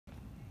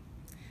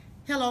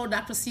Hello,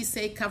 Dr.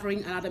 Cisse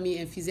covering anatomy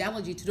and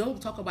physiology. Today we'll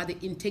talk about the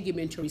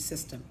integumentary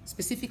system,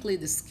 specifically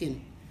the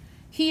skin.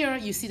 Here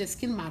you see the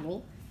skin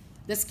model.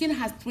 The skin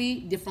has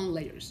three different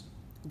layers: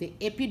 the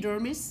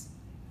epidermis,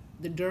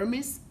 the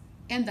dermis,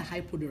 and the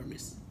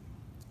hypodermis.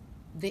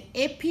 The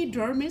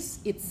epidermis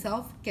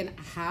itself can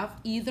have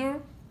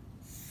either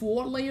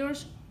 4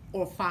 layers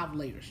or 5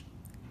 layers.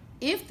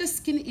 If the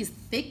skin is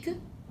thick,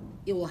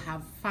 it will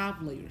have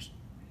 5 layers.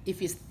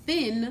 If it's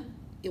thin,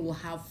 it will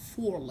have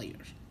 4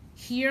 layers.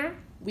 Here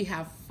we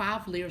have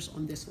 5 layers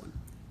on this one: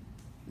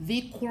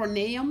 the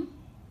corneum,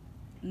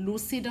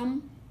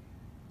 lucidum,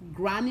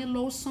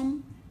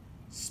 granulosum,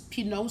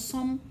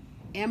 spinosum,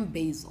 and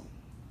basal.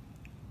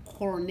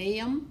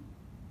 Corneum,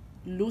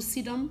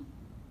 lucidum,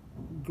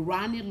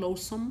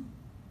 granulosum,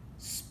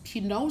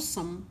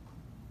 spinosum,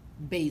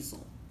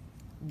 basal.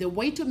 The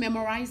way to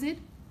memorize it: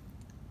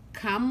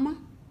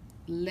 come,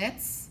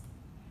 let's,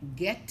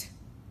 get,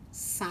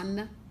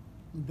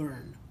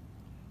 sunburn.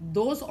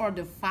 Those are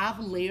the 5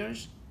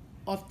 layers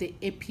of the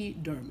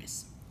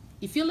epidermis.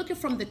 If you look at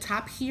from the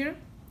top here,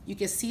 you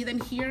can see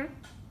them here.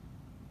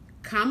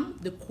 Come,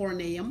 the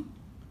corneum.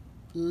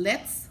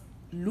 Let's,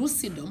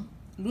 lucidum.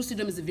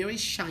 Lucidum is very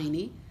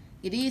shiny.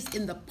 It is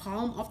in the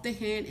palm of the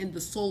hand and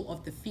the sole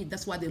of the feet.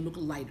 That's why they look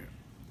lighter.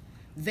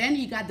 Then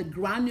you got the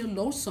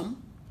granulosum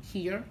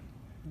here.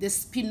 The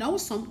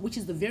spinosum, which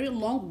is the very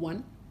long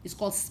one, is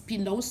called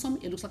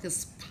spinosum. It looks like a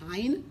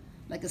spine,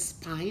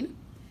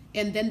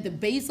 And then the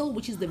basal,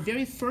 which is the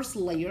very first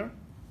layer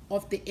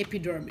of the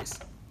epidermis,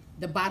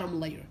 the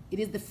bottom layer. It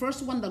is the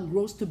first one that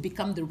grows to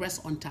become the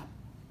rest on top.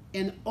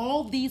 And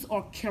all these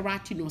are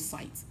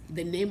keratinocytes,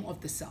 the name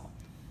of the cell.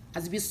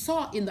 As we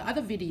saw in the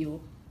other video,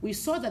 we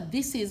saw that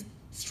this is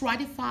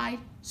stratified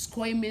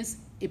squamous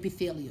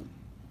epithelium.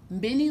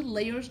 Many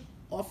layers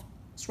of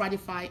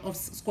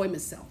squamous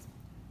cells.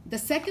 The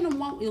second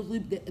one will be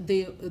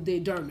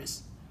the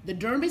dermis. The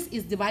dermis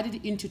is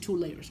divided into 2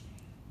 layers: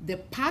 the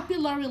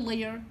papillary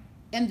layer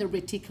and the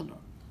reticular.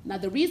 Now,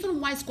 the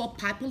reason why it's called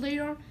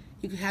papillary,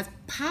 it has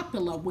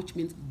papilla, which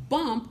means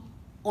bump,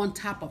 on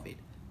top of it.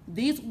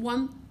 These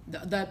one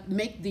that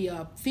make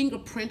the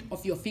fingerprint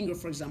of your finger,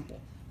 for example,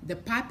 the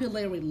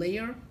papillary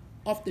layer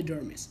of the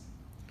dermis.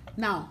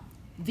 Now,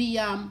 the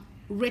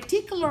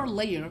reticular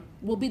layer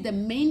will be the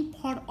main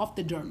part of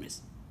the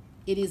dermis.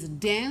 It is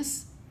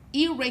dense,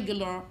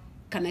 irregular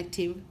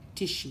connective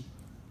tissue.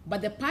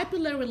 But the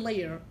papillary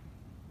layer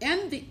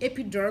and the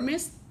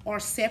epidermis are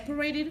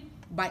separated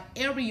by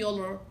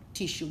areolar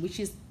tissue, which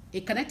is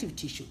a connective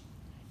tissue.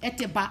 At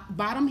the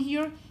bottom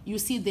here, you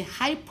see the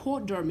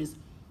hypodermis,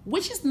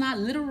 which is not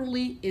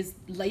literally a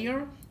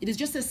layer. It is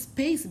just a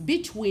space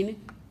between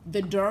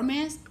the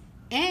dermis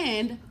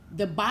and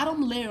the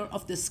bottom layer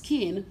of the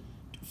skin,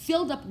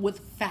 filled up with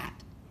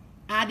fat,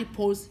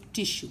 adipose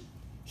tissue.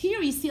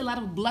 Here you see a lot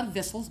of blood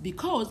vessels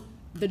because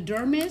the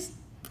dermis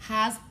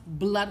has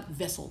blood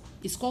vessel.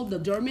 It's called, the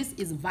dermis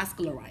is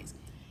vascularized.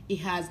 It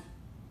has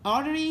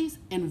arteries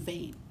and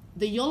veins.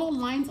 The yellow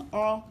lines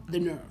are the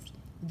nerves.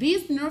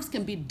 These nerves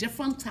can be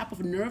different type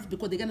of nerves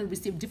because they're going to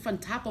receive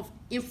different type of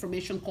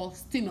information called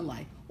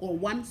stimuli, or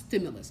one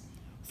stimulus.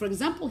 For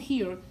example,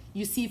 here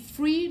you see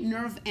free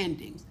nerve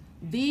endings.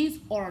 These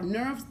are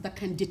nerves that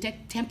can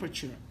detect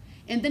temperature.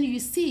 And then you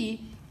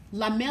see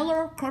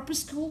lamellar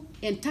corpuscle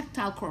and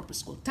tactile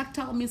corpuscle.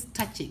 Tactile means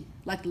touching,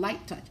 like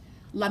light touch.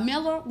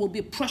 Lamellar will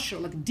be pressure,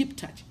 like deep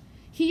touch.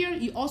 Here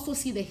you also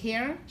see the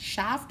hair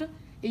shaft,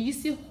 and you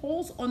see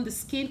holes on the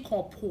skin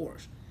called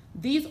pores.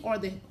 These are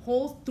the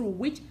holes through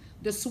which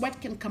the sweat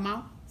can come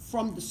out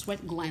from the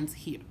sweat glands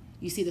here.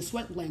 You see the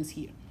sweat glands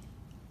here.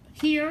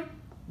 Here,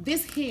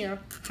 this hair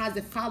has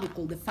a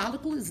follicle. The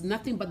follicle is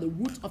nothing but the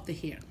root of the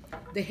hair.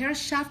 The hair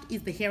shaft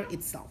is the hair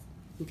itself,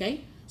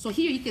 okay? So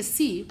here you can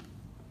see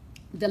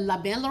the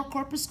lamellar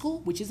corpuscle,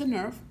 which is a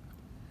nerve,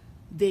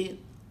 the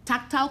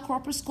tactile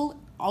corpuscle,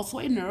 also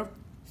a nerve,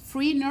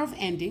 free nerve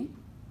ending,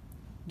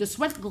 the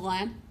sweat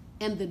gland,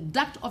 and the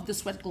duct of the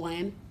sweat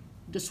gland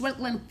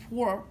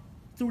pour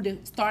through the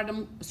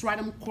stratum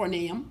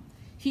corneum.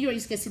 Here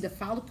you can see the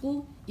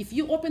follicle. If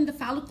you open the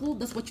follicle,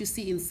 that's what you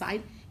see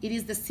inside. It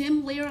is the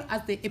same layer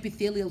as the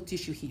epithelial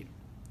tissue here.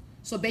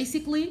 So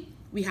basically,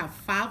 we have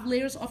 5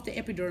 layers of the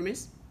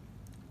epidermis: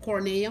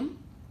 corneum,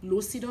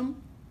 lucidum,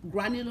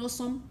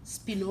 granulosum,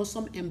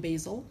 spinosum, and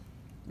basal.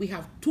 We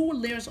have 2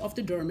 layers of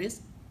the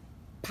dermis: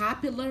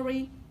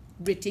 papillary,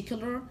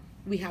 reticular.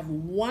 We have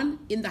 1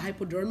 in the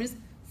hypodermis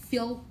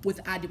filled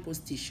with adipose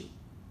tissue.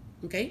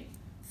 Okay?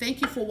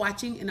 Thank you for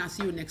watching, and I'll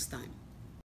see you next time.